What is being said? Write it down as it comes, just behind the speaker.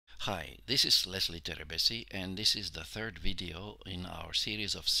Hi, this is Terebessy, and this is the third video in our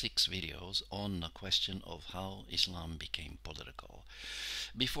series of 6 videos on the question of how Islam became political.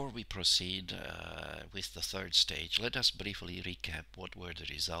 Before we proceed with the third stage, let us briefly recap what were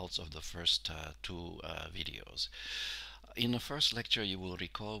the results of the first two videos. In the first lecture, you will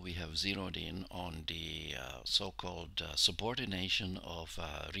recall we have zeroed in on the so-called subordination of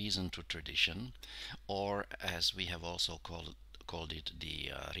reason to tradition, or as we have also called it,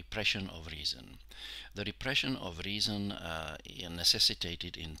 the repression of reason. The repression of reason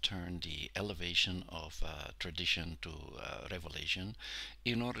necessitated in turn the elevation of tradition to revelation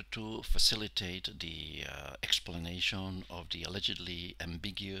in order to facilitate the explanation of the allegedly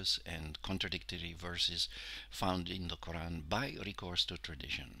ambiguous and contradictory verses found in the Quran by recourse to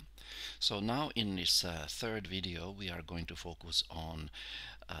tradition. So now in this third video we are going to focus on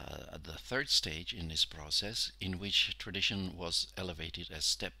the third stage in this process, in which tradition was elevated a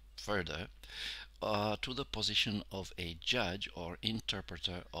step further to the position of a judge or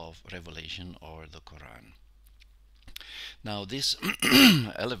interpreter of revelation or the Quran. Now this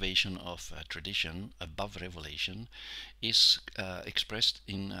elevation of tradition above revelation is expressed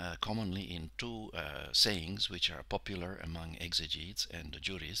commonly in two sayings which are popular among exegetes and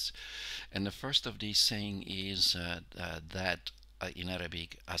jurists. And the first of these saying is that in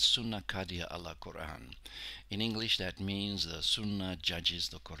Arabic, as-sunnah qadiya ala Quran. In English, that means the Sunnah judges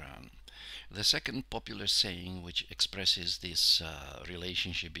the Quran. The second popular saying which expresses this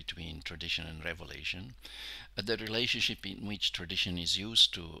relationship between tradition and revelation, the relationship in which tradition is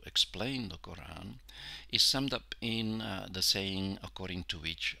used to explain the Quran, is summed up in the saying according to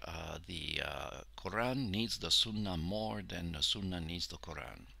which the Quran needs the Sunnah more than the Sunnah needs the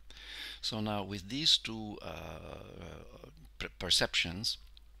Quran. So now with these two perceptions,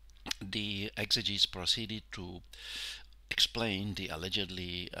 the exegetes proceeded to explain the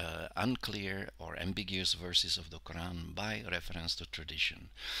allegedly unclear or ambiguous verses of the Quran by reference to tradition.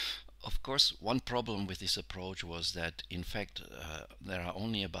 Of course, one problem with this approach was that in fact there are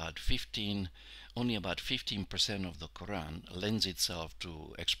only about 15% of the Quran lends itself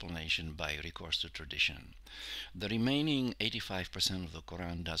to explanation by recourse to tradition. The remaining 85% of the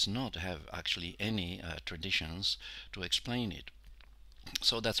Quran does not have actually any traditions to explain it.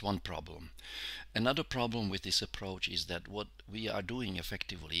 So that's one problem. Another problem with this approach is that what we are doing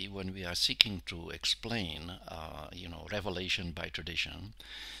effectively when we are seeking to explain revelation by tradition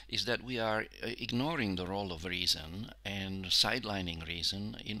is that we are ignoring the role of reason and sidelining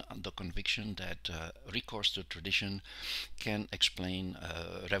reason in the conviction that recourse to tradition can explain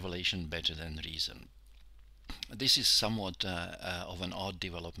revelation better than reason. This is somewhat of an odd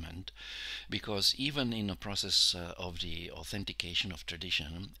development, because even in the process of the authentication of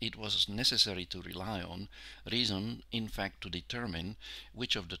tradition, it was necessary to rely on reason, in fact, to determine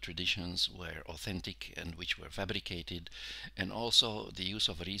which of the traditions were authentic and which were fabricated, and also the use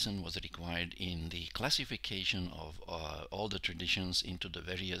of reason was required in the classification of all the traditions into the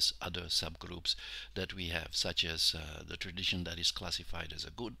various other subgroups that we have, such as the tradition that is classified as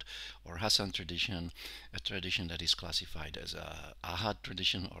a good or Hasan tradition, a tradition that is classified as a ahad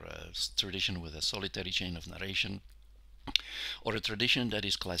tradition, or a tradition with a solitary chain of narration, or a tradition that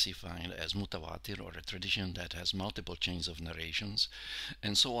is classified as mutawatir, or a tradition that has multiple chains of narrations,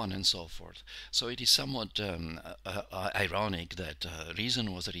 and so on and so forth. So it is somewhat ironic that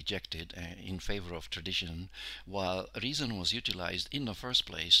reason was rejected in favor of tradition, while reason was utilized in the first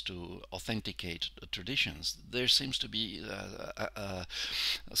place to authenticate the traditions. There seems to be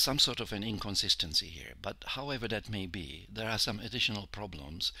some sort of an inconsistency here, but however that may be, there are some additional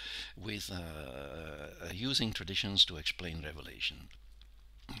problems with using traditions to explain revelation.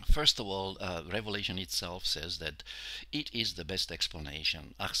 First of all, revelation itself says that it is the best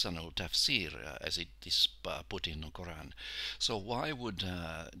explanation, ahsanul tafsir, as it is put in the Quran. So why would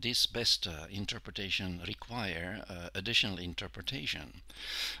this best interpretation require additional interpretation?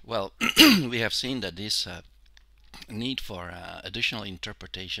 Well, we have seen that this need for additional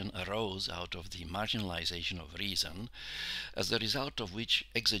interpretation arose out of the marginalization of reason, as the result of which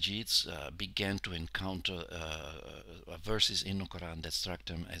exegetes began to encounter verses in the Quran that struck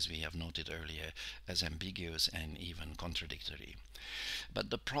them, as we have noted earlier, as ambiguous and even contradictory. But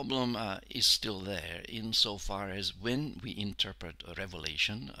the problem is still there, insofar as when we interpret a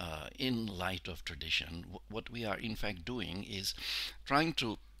revelation in light of tradition, what we are in fact doing is trying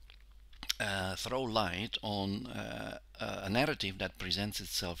to throw light on a narrative that presents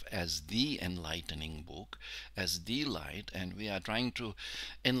itself as the enlightening book, as the light, and we are trying to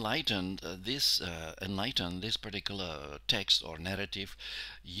enlighten this particular text or narrative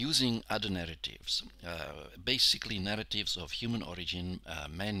using other narratives, basically narratives of human origin,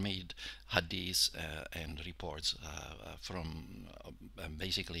 man-made hadiths and reports from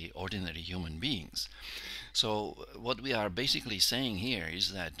basically ordinary human beings. So what we are basically saying here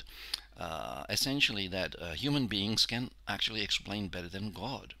is that essentially that human beings can actually explain better than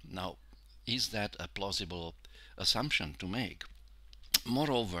God. Now, is that a plausible assumption to make?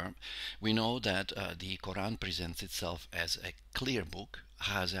 Moreover, we know that the Quran presents itself as a clear book,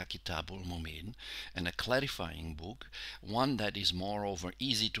 Haza Kitabul Mubin, and a clarifying book, one that is moreover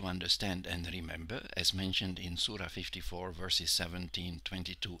easy to understand and remember, as mentioned in Surah 54, verses 17,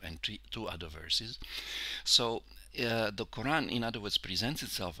 22, and two other verses. So the Quran, in other words, presents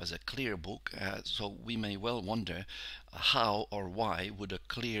itself as a clear book, so we may well wonder how or why would a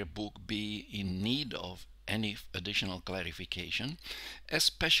clear book be in need of any additional clarification,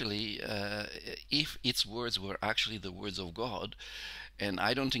 especially if its words were actually the words of God. And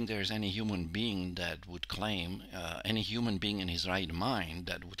I don't think there's any human being that would claim, any human being in his right mind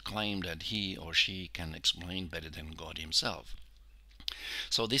that would claim that he or she can explain better than God himself.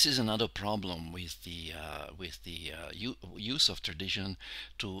 So this is another problem with the use of tradition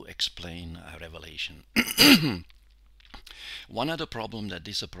to explain revelation. One other problem that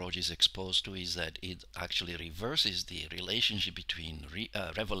this approach is exposed to is that it actually reverses the relationship between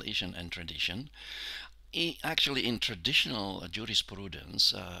revelation and tradition. Actually, in traditional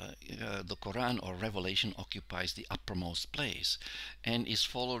jurisprudence, the Quran or revelation occupies the uppermost place and is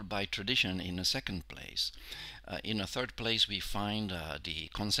followed by tradition in a second place. In a third place, we find the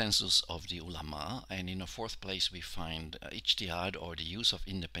consensus of the ulama, and in a fourth place, we find ijtihad, or the use of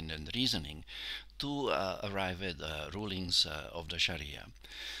independent reasoning, to arrive at rulings of the sharia.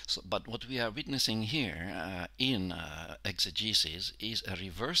 So, but what we are witnessing here in exegesis is a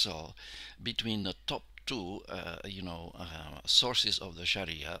reversal between the top two sources of the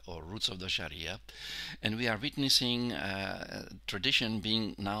sharia or roots of the sharia, and we are witnessing tradition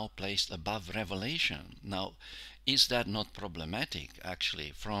being now placed above revelation. Now, is that not problematic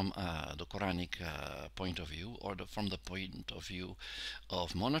actually from the Quranic point of view, or from the point of view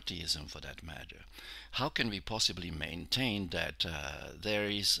of monotheism for that matter? How can we possibly maintain that there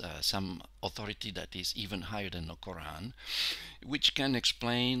is some authority that is even higher than the Quran, which can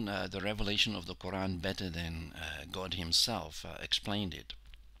explain the revelation of the Quran better than God himself explained it?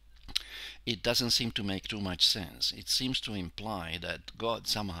 It doesn't seem to make too much sense. It seems to imply that God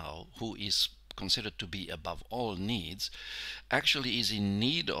somehow, who is considered to be above all needs, actually is in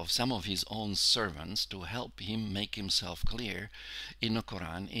need of some of his own servants to help him make himself clear in the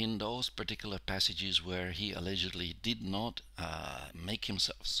Quran, in those particular passages where he allegedly did not make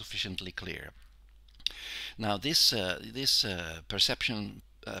himself sufficiently clear. Now, this perception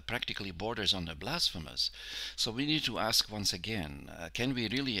practically borders on the blasphemous. So we need to ask once again, can we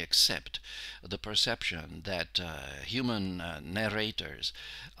really accept the perception that human narrators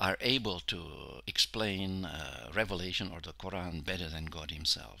are able to explain revelation or the Quran better than God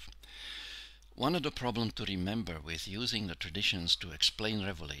himself? One of the problems to remember with using the traditions to explain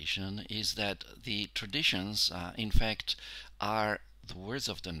revelation is that the traditions, in fact, are the words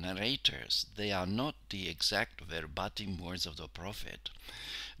of the narrators. They are not the exact verbatim words of the Prophet.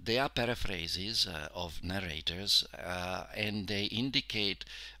 They are paraphrases of narrators, and they indicate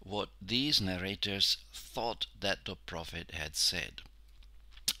what these narrators thought that the Prophet had said.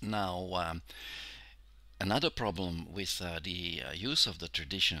 Now, another problem with the use of the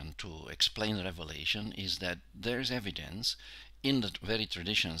tradition to explain revelation is that there's evidence in the very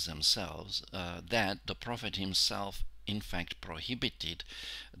traditions themselves that the Prophet himself in fact prohibited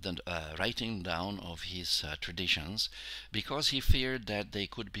the writing down of his traditions because he feared that they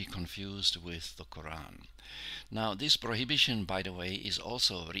could be confused with the Quran. Now, this prohibition, by the way, is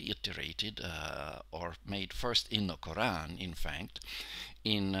also reiterated or made first in the Quran, in fact,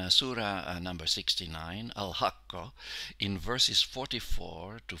 in Surah number 69, Al-Haqqa, in verses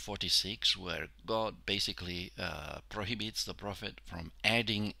 44 to 46, where God basically prohibits the Prophet from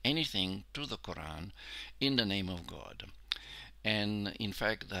adding anything to the Quran in the name of God. And in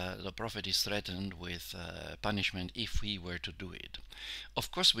fact, the Prophet is threatened with punishment if he were to do it.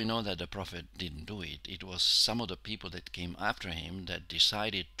 Of course, we know that the Prophet didn't do it. It was some of the people that came after him that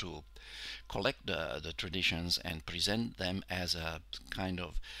decided to collect the traditions and present them as a kind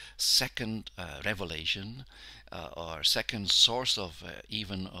of second revelation or second source of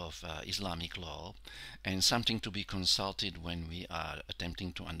even of Islamic law, and something to be consulted when we are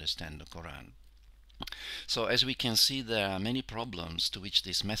attempting to understand the Quran. So as we can see, there are many problems to which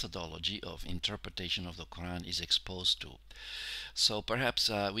this methodology of interpretation of the Quran is exposed to. So perhaps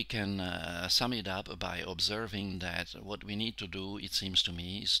we can sum it up by observing that what we need to do, it seems to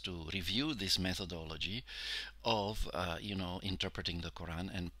me, is to review this methodology of interpreting the Quran,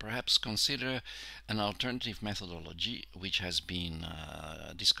 and perhaps consider an alternative methodology which has been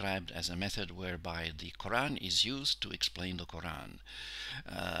described as a method whereby the Quran is used to explain the Quran.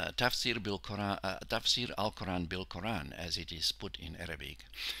 Tafsir al-Quran bil Quran, as it is put in Arabic.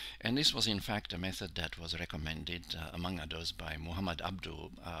 And this was in fact a method that was recommended among others by Muhammad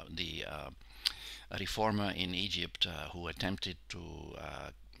Abdu, the reformer in Egypt, who attempted to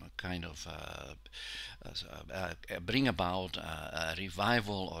kind of bring about a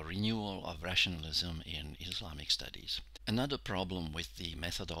revival or renewal of rationalism in Islamic studies. Another problem with the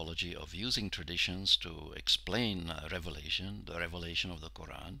methodology of using traditions to explain the revelation of the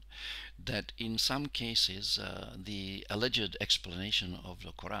Quran, that in some cases the alleged explanation of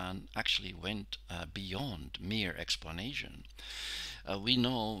the Quran actually went beyond mere explanation. We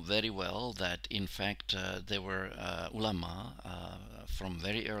know very well that in fact there were ulama from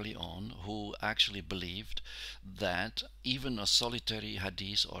very early on who actually believed that even a solitary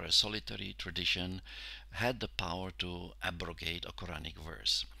hadith or a solitary tradition had the power to abrogate a Quranic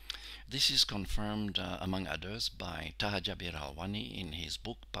verse. This is confirmed, among others, by Taha Jabir Alwani in his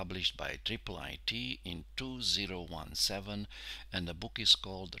book published by IIIT in 2017, and the book is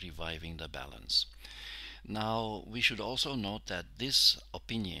called Reviving the Balance. Now, we should also note that this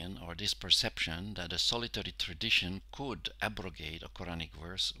opinion or this perception that a solitary tradition could abrogate a Quranic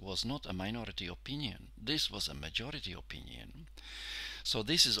verse was not a minority opinion. This was a majority opinion. So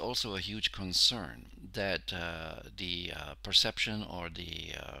this is also a huge concern, that the perception or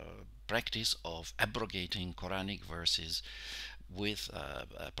the practice of abrogating Quranic verses with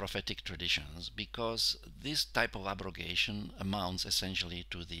prophetic traditions, because this type of abrogation amounts essentially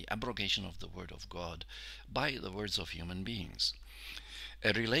to the abrogation of the Word of God by the words of human beings.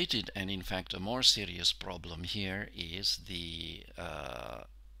 A related and in fact a more serious problem here is the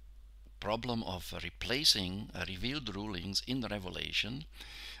problem of replacing revealed rulings in the revelation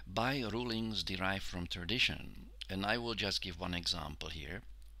by rulings derived from tradition. And I will just give one example here.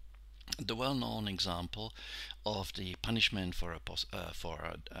 The well-known example of the punishment for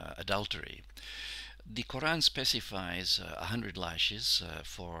adultery. The Quran specifies 100 lashes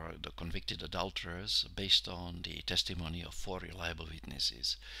for the convicted adulterers based on the testimony of 4 reliable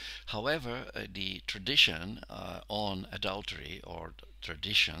witnesses. However, the tradition on adultery, or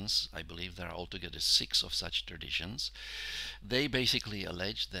traditions, I believe there are altogether 6 of such traditions, they basically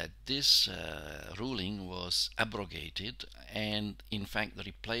allege that this ruling was abrogated and in fact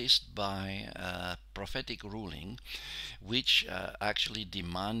replaced by a prophetic ruling which actually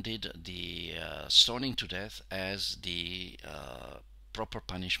demanded the stoning to death as the proper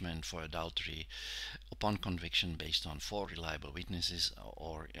punishment for adultery upon conviction based on 4 reliable witnesses,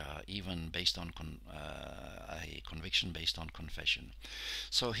 or even based on a conviction based on confession.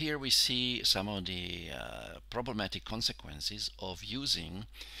 So here we see some of the problematic consequences of using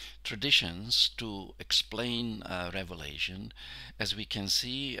traditions to explain revelation. As we can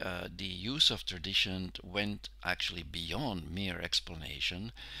see, the use of tradition went actually beyond mere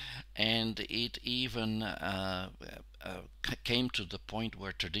explanation, and it even came to the point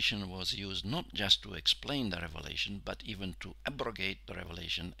where tradition was used not just to explain the revelation, but even to abrogate the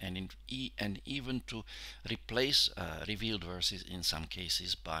revelation, and even to replace revealed verses in some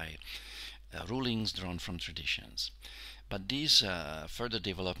cases by rulings drawn from traditions. But these further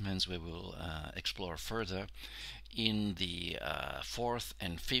developments we will explore further in the 4th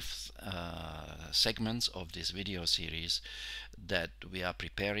and 5th segments of this video series that we are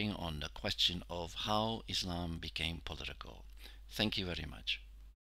preparing on the question of how Islam became political. Thank you very much.